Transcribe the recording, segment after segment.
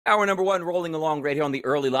Hour number one, rolling along right here on the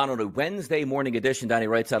early line on a Wednesday morning edition. Donnie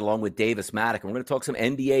Wright's out along with Davis Maddock. And we're going to talk some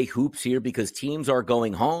NBA hoops here because teams are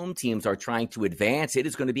going home. Teams are trying to advance. It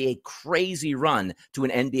is going to be a crazy run to an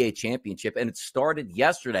NBA championship. And it started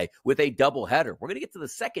yesterday with a doubleheader. We're going to get to the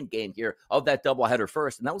second game here of that doubleheader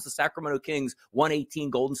first. And that was the Sacramento Kings 118,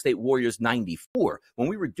 Golden State Warriors 94. When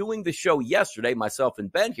we were doing the show yesterday, myself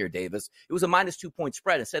and Ben here, Davis, it was a minus 2 point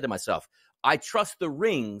spread. I said to myself, I trust the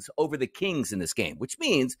rings over the Kings in this game, which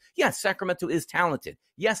means, yes, Sacramento is talented.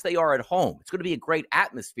 Yes, they are at home. It's going to be a great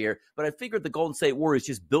atmosphere, but I figured the Golden State Warriors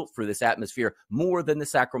just built for this atmosphere more than the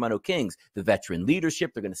Sacramento Kings. The veteran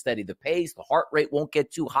leadership, they're going to steady the pace. The heart rate won't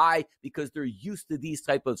get too high because they're used to these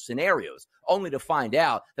type of scenarios, only to find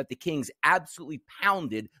out that the Kings absolutely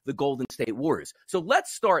pounded the Golden State Warriors. So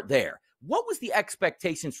let's start there. What was the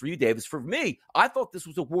expectations for you, Davis? For me, I thought this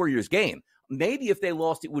was a Warriors game. Maybe if they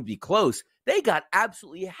lost, it would be close. They got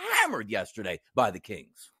absolutely hammered yesterday by the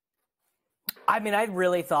Kings. I mean, I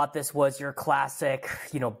really thought this was your classic,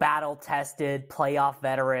 battle-tested playoff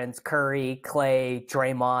veterans, Curry, Clay,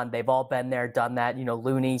 Draymond. They've all been there, done that.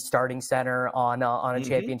 Looney, starting center on a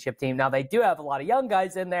championship team. Now, they do have a lot of young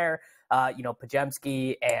guys in there,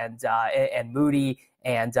 Pajemski and Moody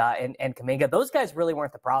and Kuminga. Those guys really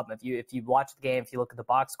weren't the problem. If you watch the game, if you look at the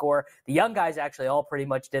box score, the young guys actually all pretty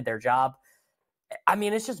much did their job. I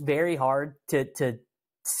mean, it's just very hard to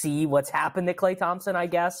see what's happened to Klay Thompson, I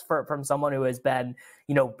guess, from someone who has been,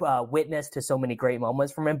 witness to so many great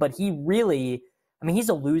moments from him. But he really, he's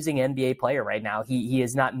a losing NBA player right now. He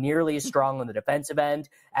is not nearly as strong on the defensive end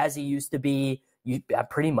as he used to be.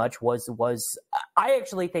 Pretty much was. I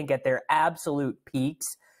actually think at their absolute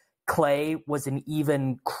peaks, Klay was an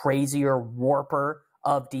even crazier warper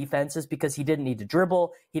of defenses because he didn't need to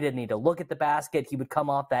dribble. He didn't need to look at the basket. He would come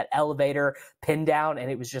off that elevator, pin down, and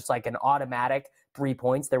it was just like an automatic 3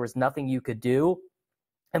 points. There was nothing you could do.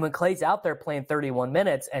 And when Klay's out there playing 31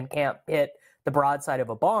 minutes and can't hit the broadside of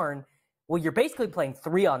a barn, well, you're basically playing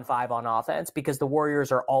 3-on-5 on offense because the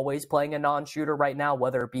Warriors are always playing a non-shooter right now,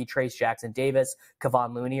 whether it be Trace Jackson-Davis,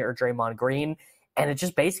 Kevon Looney, or Draymond Green. And it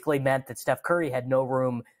just basically meant that Steph Curry had no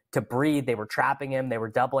room to breathe. They were trapping him. They were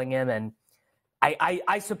doubling him. And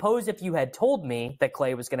I suppose if you had told me that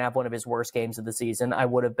Klay was going to have one of his worst games of the season, I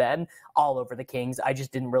would have been all over the Kings. I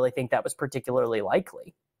just didn't really think that was particularly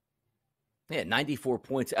likely. Yeah, 94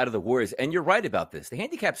 points out of the Warriors. And you're right about this. The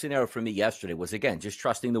handicap scenario for me yesterday was, again, just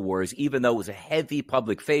trusting the Warriors, even though it was a heavy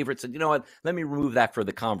public favorite. So, you know what? Let me remove that for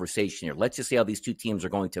the conversation here. Let's just see how these two teams are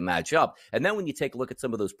going to match up. And then when you take a look at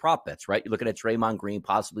some of those prop bets, right? You're looking at Draymond Green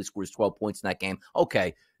possibly scores 12 points in that game.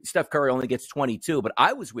 Okay, Steph Curry only gets 22, but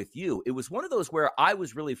I was with you. It was one of those where I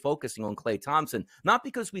was really focusing on Klay Thompson, not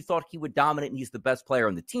because we thought he would dominate and he's the best player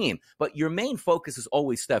on the team, but your main focus is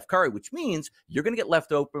always Steph Curry, which means you're going to get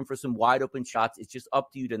left open for some wide open shots. It's just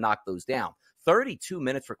up to you to knock those down. 32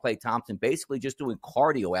 minutes for Klay Thompson, basically just doing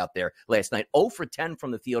cardio out there last night. 0 for 10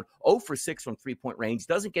 from the field, 0 for 6 from three-point range,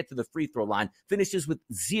 doesn't get to the free throw line, finishes with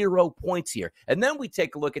 0 points here. And then we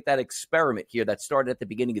take a look at that experiment here that started at the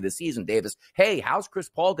beginning of the season, Davis. Hey, how's Chris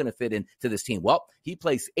Paul going to fit into this team? Well, he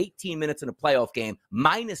plays 18 minutes in a playoff game,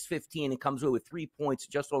 minus 15, and comes away with 3 points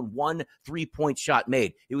just on 1 3-point shot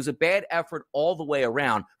made. It was a bad effort all the way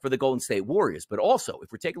around for the Golden State Warriors. But also,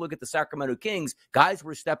 if we take a look at the Sacramento Kings, guys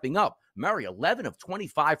were stepping up. Murray, 11 of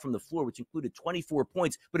 25 from the floor, which included 24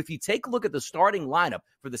 points. But if you take a look at the starting lineup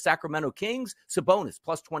for the Sacramento Kings, Sabonis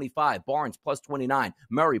plus 25, Barnes plus 29,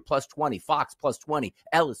 Murray plus 20, Fox plus 20,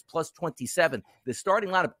 Ellis plus 27. The starting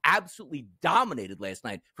lineup absolutely dominated last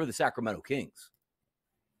night for the Sacramento Kings.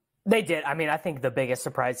 They did. I think the biggest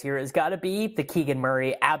surprise here has got to be the Keegan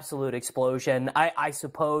Murray absolute explosion. I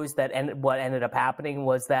suppose that what ended up happening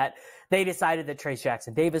was that they decided that Trace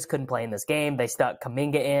Jackson-Davis couldn't play in this game. They stuck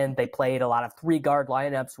Kuminga in. They played a lot of 3-guard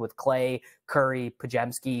lineups with Clay, Curry,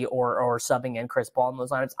 Pajemski, or subbing in Chris Paul in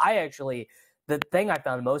those lineups. The thing I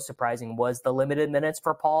found most surprising was the limited minutes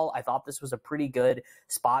for Paul. I thought this was a pretty good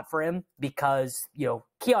spot for him because,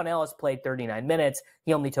 Keon Ellis played 39 minutes.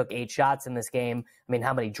 He only took 8 shots in this game.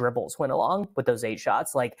 How many dribbles went along with those 8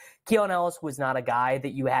 shots? Keon Ellis was not a guy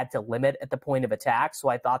that you had to limit at the point of attack. So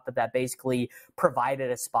I thought that basically provided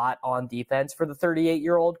a spot on defense for the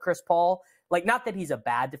 38-year-old Chris Paul. Not that he's a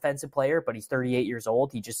bad defensive player, but he's 38 years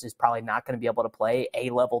old. He just is probably not going to be able to play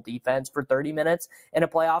A-level defense for 30 minutes in a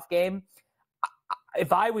playoff game.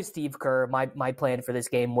 If I was Steve Kerr, my plan for this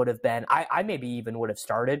game would have been, I maybe even would have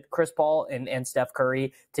started Chris Paul and Steph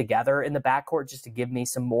Curry together in the backcourt just to give me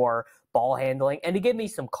some more ball handling and to give me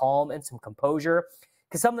some calm and some composure.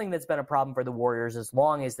 Because something that's been a problem for the Warriors as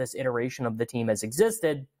long as this iteration of the team has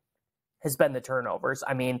existed has been the turnovers.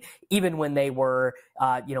 I mean, even when they were,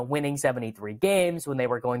 winning 73 games, when they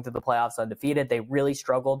were going through the playoffs undefeated, they really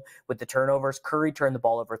struggled with the turnovers. Curry turned the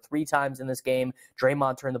ball over 3 times in this game.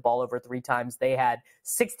 Draymond turned the ball over 3 times. They had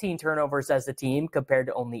 16 turnovers as a team compared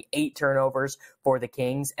to only 8 turnovers for the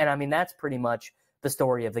Kings. And I mean, that's pretty much the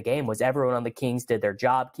story of the game, was everyone on the Kings did their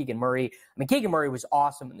job. Keegan Murray was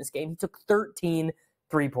awesome in this game. He took 13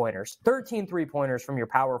 3-pointers from your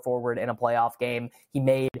power forward in a playoff game. He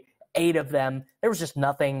made 8 of them. There was just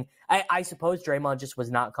nothing. I suppose Draymond just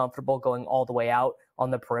was not comfortable going all the way out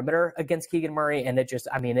on the perimeter against Keegan Murray, and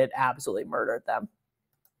it absolutely murdered them.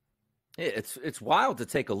 It's wild to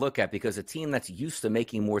take a look at, because a team that's used to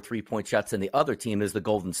making more three-point shots than the other team is the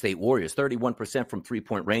Golden State Warriors. 31% from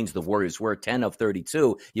three-point range, the Warriors were 10 of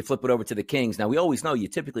 32. You flip it over to the Kings. Now, we always know you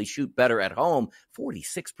typically shoot better at home.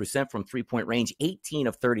 46% from three-point range, 18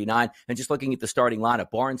 of 39. And just looking at the starting lineup,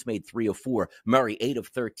 Barnes made 3 of 4. Murray, 8 of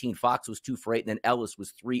 13. Fox was 2 for 8. And then Ellis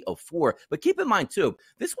was 3 of 4. But keep in mind, too,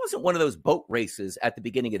 this wasn't one of those boat races at the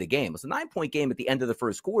beginning of the game. It was a 9-point game at the end of the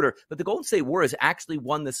first quarter, but the Golden State Warriors actually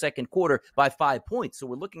won the second quarter by 5 points. So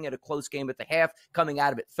we're looking at a close game at the half, coming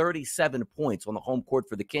out of it 37 points on the home court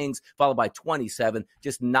for the Kings, followed by 27.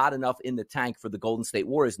 Just not enough in the tank for the Golden State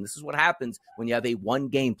Warriors. And this is what happens when you have a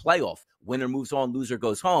one-game playoff. Winner moves on, loser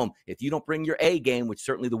goes home. If you don't bring your A game, which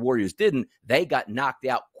certainly the Warriors didn't, they got knocked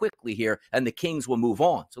out quickly here, and the Kings will move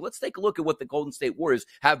on. So let's take a look at what the Golden State Warriors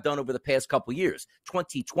have done over the past couple years.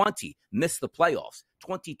 2020, missed the playoffs.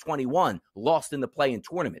 2021, lost in the play-in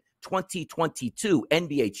tournament. 2022,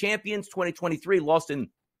 NBA champions. 2023, lost in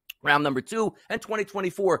round number 2, and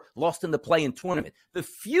 2024 lost in the play-in tournament. The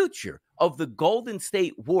future of the Golden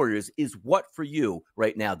State Warriors is what for you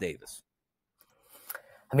right now, Davis?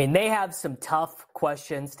 I mean, they have some tough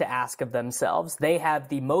questions to ask of themselves. They have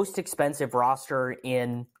the most expensive roster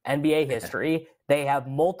in NBA history. They have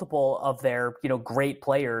multiple of their, great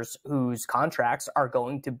players whose contracts are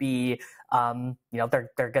going to be, they're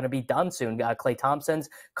going to be done soon. Klay Thompson's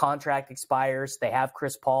contract expires. They have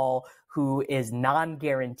Chris Paul, who is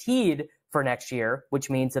non-guaranteed for next year, which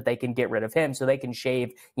means that they can get rid of him. So they can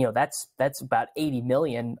shave, that's about $80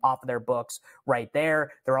 million off of their books right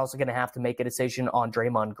there. They're also going to have to make a decision on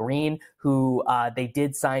Draymond Green, who they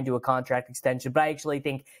did sign to a contract extension, but I actually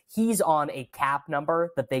think he's on a cap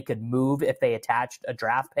number that they could move if they attached a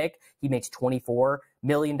draft pick. He makes $24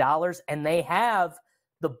 million, and they have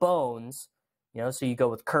the bones. So you go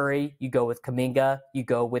with Curry, you go with Kuminga, you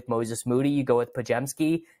go with Moses Moody, you go with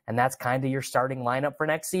Podziemski, and that's kind of your starting lineup for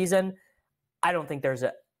next season. I don't think there's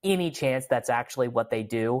any chance that's actually what they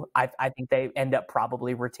do. I think they end up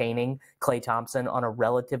probably retaining Klay Thompson on a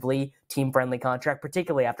relatively team-friendly contract,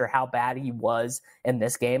 particularly after how bad he was in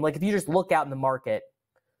this game. Like, if you just look out in the market,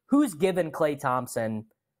 who's given Klay Thompson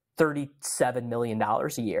 $37 million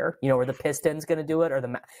a year? Are the Pistons going to do it?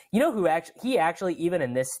 Or he actually, even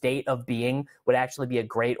in this state of being, would actually be a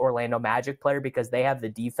great Orlando Magic player, because they have the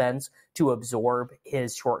defense to absorb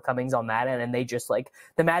his shortcomings on that end. And they just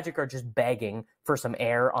the Magic are just begging for some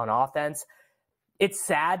air on offense. It's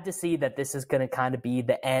sad to see that this is going to kind of be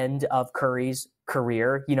the end of Curry's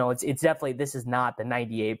career. It's definitely, this is not the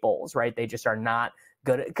 98 Bulls, right? They just are not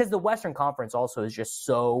good, because the Western Conference also is just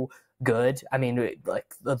so good. I mean,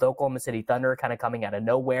 like the Oklahoma City Thunder kind of coming out of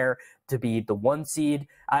nowhere to be the 1 seed.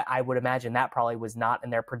 I would imagine that probably was not in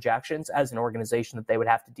their projections as an organization, that they would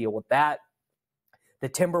have to deal with that. The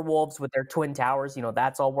Timberwolves with their Twin Towers,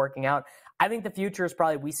 that's all working out. I think the future is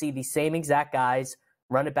probably we see the same exact guys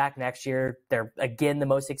run it back next year. They're, again, the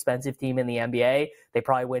most expensive team in the NBA. They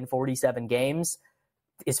probably win 47 games.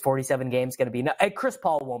 Is 47 games going to be? No, Chris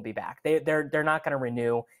Paul won't be back. They're not going to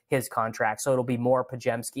renew his contract, so it'll be more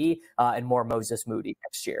Podziemski and more Moses Moody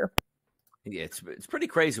next year. Yeah, it's pretty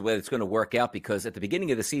crazy the way it's going to work out, because at the beginning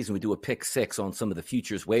of the season, we do a pick 6 on some of the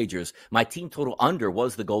futures wagers. My team total under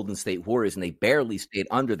was the Golden State Warriors, and they barely stayed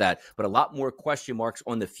under that, but a lot more question marks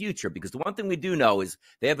on the future, because the one thing we do know is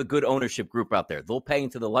they have a good ownership group out there. They'll pay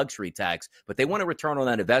into the luxury tax, but they want a return on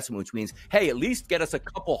that investment, which means, hey, at least get us a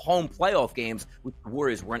couple home playoff games, which the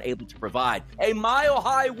Warriors weren't able to provide. A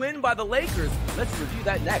mile-high win by the Lakers. Let's review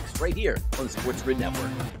that next, right here on the SportsGrid Network.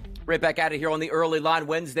 Right back at it here on the Early Line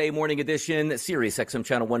Wednesday morning edition, Sirius XM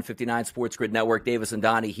Channel 159, SportsGrid Network. Davis and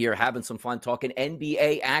Donnie here having some fun talking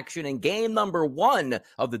NBA action. And game number 1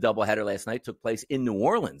 of the doubleheader last night took place in New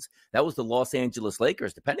Orleans. That was the Los Angeles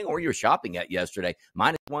Lakers, depending on where you're shopping at yesterday.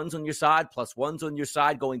 -1s on your side, +1s on your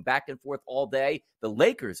side, going back and forth all day. The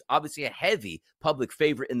Lakers, obviously a heavy public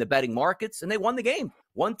favorite in the betting markets, and they won the game.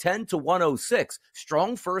 110-106.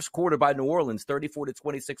 Strong first quarter by New Orleans,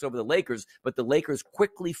 34-26 over the Lakers, but the Lakers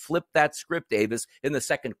quickly flipped that script, Davis, in the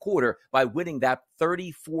second quarter by winning that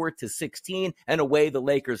 34-16, and away the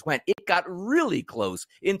Lakers went. It got really close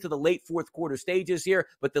into the late fourth quarter stages here,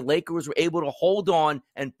 but the Lakers were able to hold on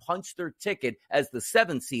and punch their ticket as the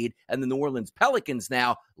 7th seed, and the New Orleans Pelicans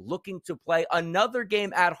now looking to play another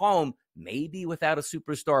game at home, maybe without a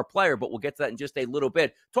superstar player, but we'll get to that in just a little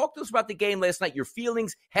bit. Talk to us about the game last night, your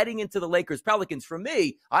feelings heading into the Lakers-Pelicans. For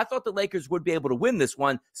me, I thought the Lakers would be able to win this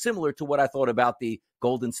one, similar to what I thought about the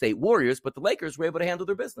Golden State Warriors, but the Lakers were able to handle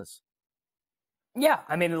their business. Yeah,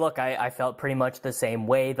 I mean, look, I felt pretty much the same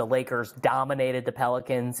way. The Lakers dominated the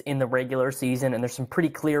Pelicans in the regular season, and there's some pretty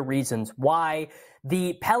clear reasons why.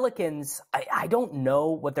 The Pelicans, I don't know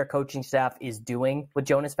what their coaching staff is doing with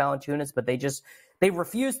Jonas Valanciunas, but they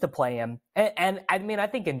refuse to play him. And I mean, I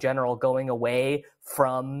think in general, going away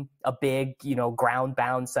from a big,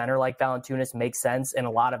 ground-bound center like Valanciunas makes sense in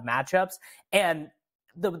a lot of matchups. And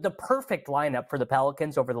the perfect lineup for the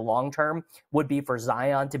Pelicans over the long term would be for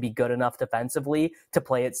Zion to be good enough defensively to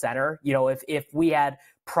play at center. If we had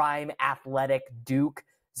prime athletic Duke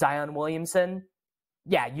Zion Williamson,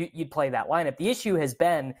 yeah, you'd play that lineup. The issue has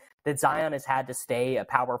been that Zion has had to stay a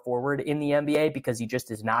power forward in the NBA because he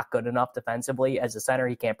just is not good enough defensively as a center.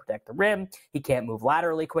 He can't protect the rim. He can't move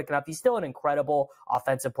laterally quick enough. He's still an incredible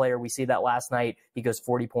offensive player. We see that last night. He goes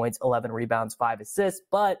 40 points, 11 rebounds, 5 assists,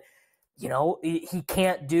 but he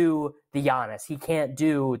can't do the Giannis. He can't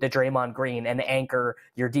do the Draymond Green and anchor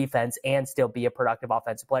your defense and still be a productive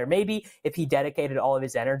offensive player. Maybe if he dedicated all of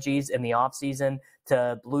his energies in the offseason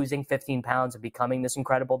to losing 15 pounds and becoming this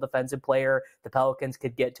incredible defensive player, the Pelicans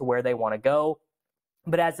could get to where they want to go.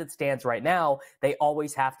 But as it stands right now, they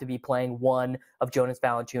always have to be playing one of Jonas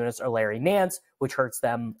Valanciunas or Larry Nance, which hurts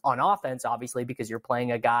them on offense, obviously, because you're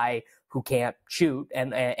playing a guy who can't shoot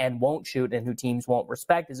and won't shoot and who teams won't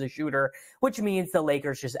respect as a shooter, which means the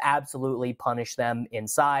Lakers just absolutely punish them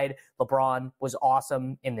inside. LeBron was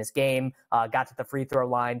awesome in this game, got to the free throw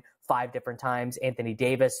line 5 different times. Anthony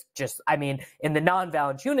Davis in the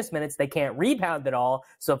non-Valanciunas minutes, they can't rebound at all.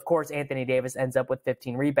 So, of course, Anthony Davis ends up with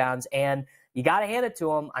 15 rebounds, and you got to hand it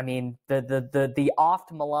to him. I mean, the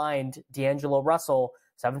oft-maligned D'Angelo Russell,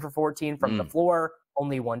 7 for 14 from the floor,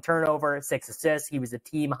 only 1 turnover, 6 assists. He was a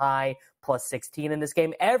team high plus 16 in this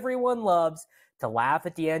game. Everyone loves to laugh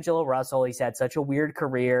at D'Angelo Russell. He's had such a weird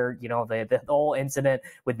career. The whole incident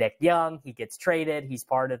with Nick Young, he gets traded. He's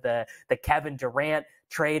part of the Kevin Durant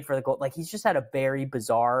trade for the gold. Like, he's just had a very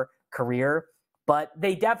bizarre career. But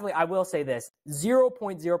they definitely, I will say this,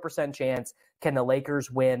 0.0% chance can the Lakers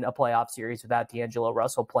win a playoff series without D'Angelo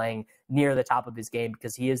Russell playing near the top of his game,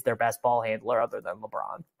 because he is their best ball handler other than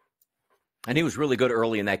LeBron. And he was really good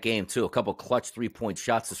early in that game, too. A couple clutch three-point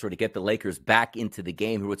shots to sort of get the Lakers back into the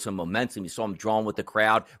game with some momentum. You saw him drawn with the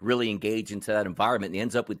crowd, really engaged into that environment, and he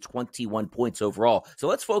ends up with 21 points overall. So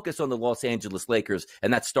let's focus on the Los Angeles Lakers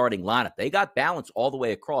and that starting lineup. They got balance all the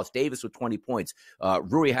way across. Davis with 20 points.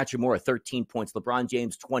 Rui Hachimura, 13 points. LeBron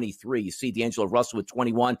James, 23. You see D'Angelo Russell with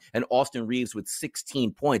 21 and Austin Reeves with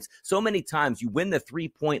 16 points. So many times you win the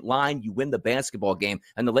three-point line, you win the basketball game,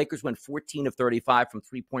 and the Lakers went 14 of 35 from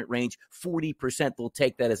three-point range, 40% they'll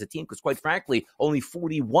take that as a team, because quite frankly, only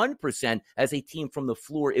 41% as a team from the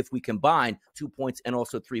floor if we combine 2 points and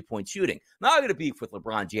also three-point shooting. Now I'm going to beef with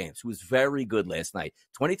LeBron James, who was very good last night.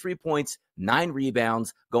 23 points, 9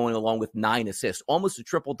 rebounds, going along with 9 assists. Almost a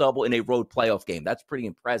triple-double in a road playoff game. That's pretty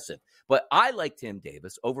impressive. But I liked him,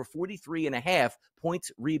 Davis, over 43.5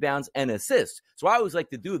 points, rebounds, and assists. So I always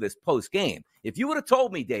like to do this post-game. If you would have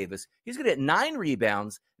told me, Davis, he's going to get 9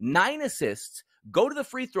 rebounds, 9 assists, go to the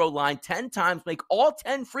free throw line 10 times, make all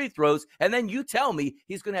 10 free throws, and then you tell me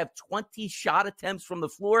he's going to have 20 shot attempts from the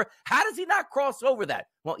floor, how does he not cross over that?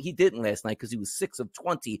 Well, he didn't last night because he was 6 of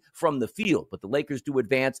 20 from the field. But the Lakers do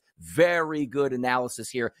advance. Very good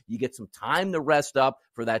analysis here. You get some time to rest up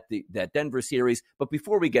for that Denver series. But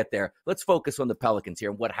before we get there, let's focus on the Pelicans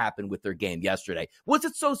here and what happened with their game yesterday. Was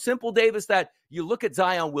it so simple, Davis, that you look at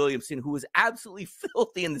Zion Williamson, who was absolutely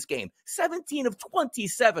filthy in this game? 17 of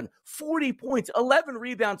 27, 40 points, 11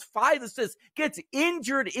 rebounds, 5 assists, gets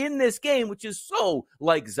injured in this game, which is so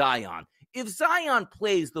like Zion. If Zion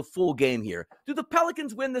plays the full game here, do the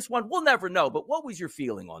Pelicans win this one? We'll never know, but what was your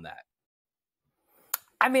feeling on that?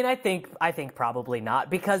 I mean, I think probably not,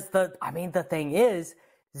 because the thing is,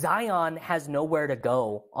 Zion has nowhere to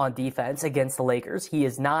go on defense against the Lakers. He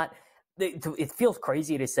is not it feels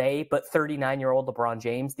crazy to say, but 39-year-old LeBron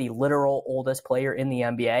James, the literal oldest player in the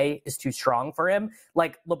NBA, is too strong for him.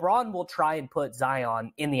 Like, LeBron will try and put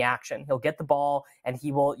Zion in the action. He'll get the ball and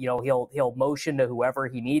he will, he'll motion to whoever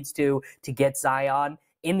he needs to get Zion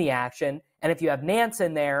in the action. And if you have Nance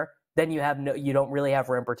in there, then you don't really have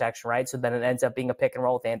rim protection, right? So then it ends up being a pick and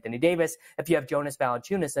roll with Anthony Davis. If you have Jonas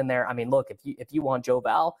Valanciunas in there, I mean, look, if you want Joe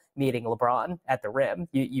Val meeting LeBron at the rim,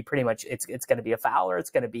 you pretty much it's going to be a foul or it's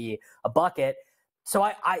going to be a bucket. So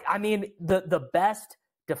I mean, the best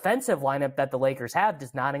defensive lineup that the Lakers have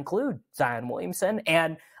does not include Zion Williamson,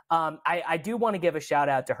 and I do want to give a shout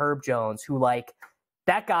out to Herb Jones, who, like,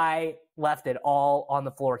 that guy left it all on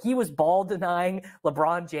the floor. He was ball denying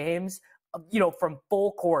LeBron James, from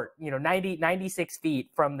full court, 96 feet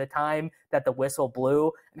from the time that the whistle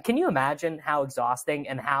blew. Can you imagine how exhausting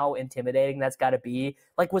and how intimidating that's got to be?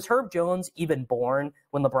 Like, was Herb Jones even born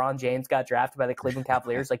when LeBron James got drafted by the Cleveland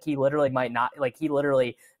Cavaliers? Like, he literally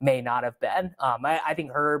may not have been. I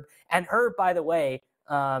think Herb, by the way,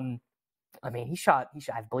 he shot,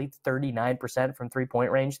 I believe, 39% from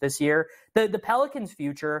 3-point range this year. The Pelicans'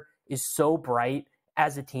 future is so bright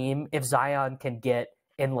as a team if Zion can get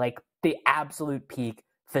in, like, the absolute peak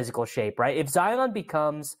physical shape, right? If Zion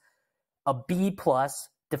becomes a B-plus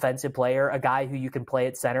defensive player, a guy who you can play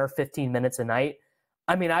at center 15 minutes a night,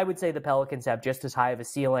 I would say the Pelicans have just as high of a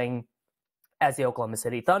ceiling as the Oklahoma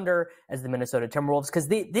City Thunder, as the Minnesota Timberwolves, because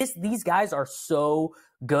these guys are so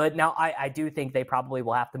good. Now, I do think they probably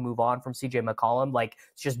will have to move on from CJ McCollum. Like,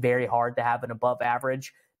 it's just very hard to have an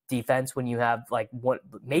above-average defense when you have, like, what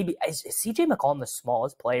maybe is CJ McCollum the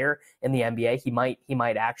smallest player in the NBA? He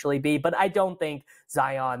might actually be, but I don't think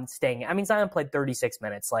Zion staying. Zion played 36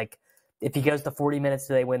 minutes. Like, if he goes to 40 minutes,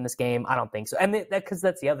 do they win this game? I don't think so. And because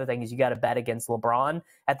that's the other thing, is you got to bet against LeBron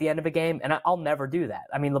at the end of a game, and I'll never do that.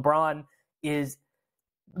 LeBron is.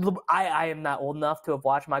 I am not old enough to have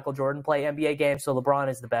watched Michael Jordan play NBA games, so LeBron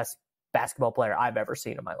is the best basketball player I've ever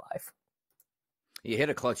seen in my life. He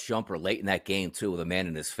hit a clutch jumper late in that game, too, with a man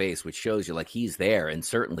in his face, which shows you, like, he's there. And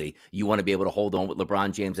certainly you want to be able to hold on with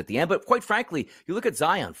LeBron James at the end. But quite frankly, you look at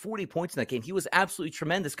Zion, 40 points in that game. He was absolutely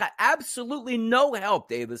tremendous. Got absolutely no help,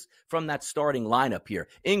 Davis, from that starting lineup here.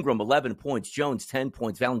 Ingram, 11 points. Jones, 10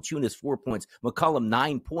 points. Valanciunas, 4 points. McCollum,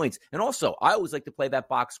 9 points. And also, I always like to play that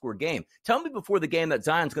box score game. Tell me before the game that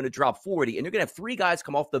Zion's going to drop 40, and you're going to have 3 guys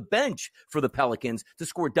come off the bench for the Pelicans to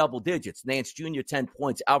score double digits. Nance Jr., 10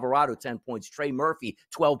 points. Alvarado, 10 points. Trey Murphy,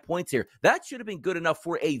 12 points here. That should have been good enough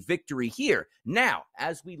for a victory here. Now,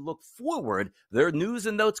 as we look forward, there are news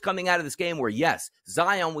and notes coming out of this game where, yes,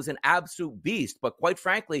 Zion was an absolute beast, but quite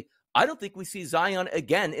frankly, I don't think we see Zion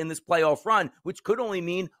again in this playoff run, which could only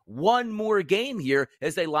mean one more game here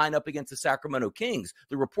as they line up against the Sacramento Kings.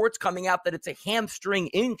 The reports coming out that it's a hamstring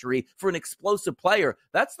injury for an explosive player.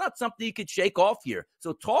 That's not something you could shake off here.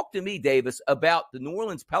 So talk to me, Davis, about the New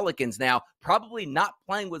Orleans Pelicans now probably not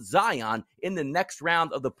playing with Zion in the next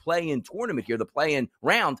round of the play-in tournament here, the play-in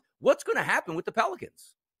round. What's going to happen with the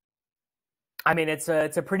Pelicans?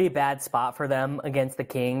 It's a pretty bad spot for them against the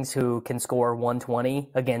Kings, who can score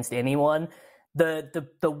 120 against anyone. The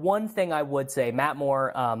one thing I would say, Matt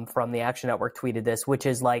Moore from the Action Network tweeted this, which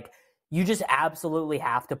is, like, you just absolutely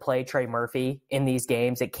have to play Trey Murphy in these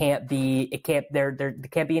games. There can't be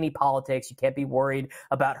any politics. You can't be worried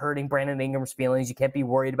about hurting Brandon Ingram's feelings. You can't be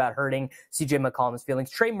worried about hurting CJ McCollum's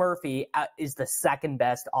feelings. Trey Murphy is the second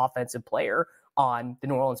best offensive player on the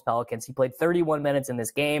New Orleans Pelicans. He played 31 minutes in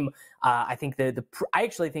this game. I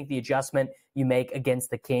actually think the adjustment you make against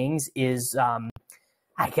the Kings is,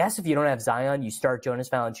 I guess if you don't have Zion, you start Jonas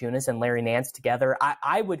Valanciunas and Larry Nance together.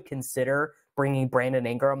 I would consider bringing Brandon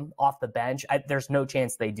Ingram off the bench. There's no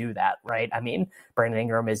chance they do that, right? Brandon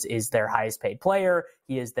Ingram is their highest paid player.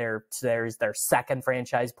 He is their second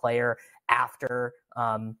franchise player after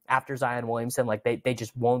Zion Williamson. Like, they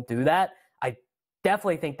just won't do that. I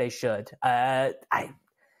definitely think they should. They're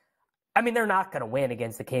not going to win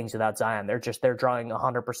against the Kings without Zion. They're drawing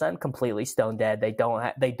 100% completely stone dead. They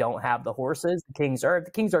don't have the horses. The Kings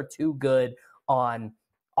are too good on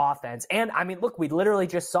offense. And look, we literally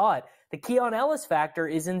just saw it. The Keon Ellis factor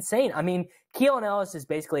is insane. Keon Ellis is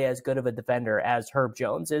basically as good of a defender as Herb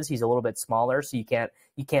Jones is. He's a little bit smaller, so you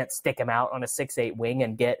can't stick him out on a 6'8" wing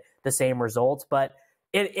and get the same results. But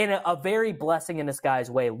in a very blessing in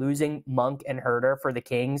disguise way, losing Monk and Herter for the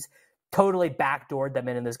Kings totally backdoored them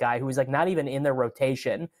into this guy who was, like, not even in their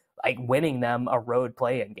rotation, like, winning them a road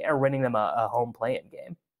play-in game or winning them a home play-in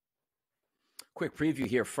game. Quick preview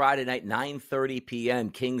here. Friday night, 9:30 p.m.,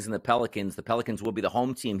 Kings and the Pelicans. The Pelicans will be the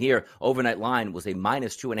home team here. Overnight line was a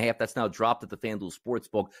 -2.5. That's now dropped at the FanDuel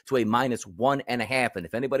Sportsbook to a -1.5. And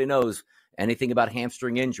if anybody knows, anything about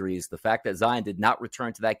hamstring injuries, the fact that Zion did not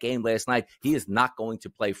return to that game last night, he is not going to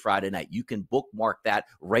play Friday night. You can bookmark that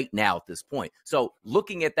right now at this point. So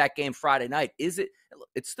looking at that game Friday night, it's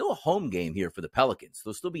still a home game here for the Pelicans.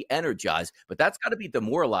 They'll still be energized, but that's got to be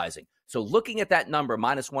demoralizing. So looking at that number,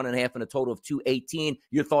 -1.5 and a total of 218,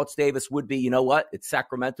 your thoughts, Davis, would be, you know what? It's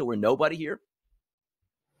Sacramento or nobody here?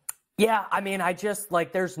 Yeah, I mean,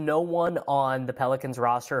 there's no one on the Pelicans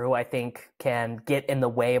roster who I think can get in the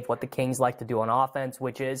way of what the Kings like to do on offense,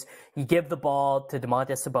 which is you give the ball to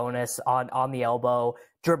Domantas Sabonis on the elbow,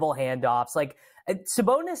 dribble handoffs. Like,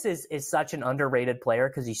 Sabonis is such an underrated player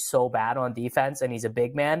because he's so bad on defense and he's a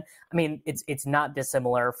big man. I mean, it's not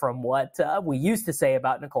dissimilar from what we used to say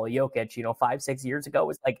about Nikola Jokic, 5-6 years ago.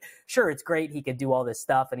 It's like, sure, it's great he could do all this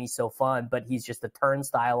stuff and he's so fun, but he's just a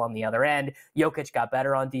turnstile on the other end. Jokic got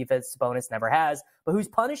better on defense. Sabonis never has. But who's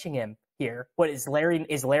punishing him here? What is Larry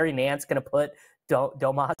Nance going to put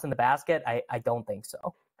Domas in the basket? I don't think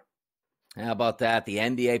so. How about that? The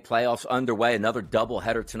NBA playoffs underway. Another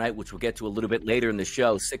doubleheader tonight, which we'll get to a little bit later in the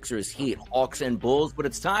show. Sixers, Heat, Hawks, and Bulls. But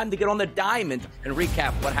it's time to get on the diamond and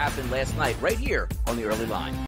recap what happened last night right here on the Early Line.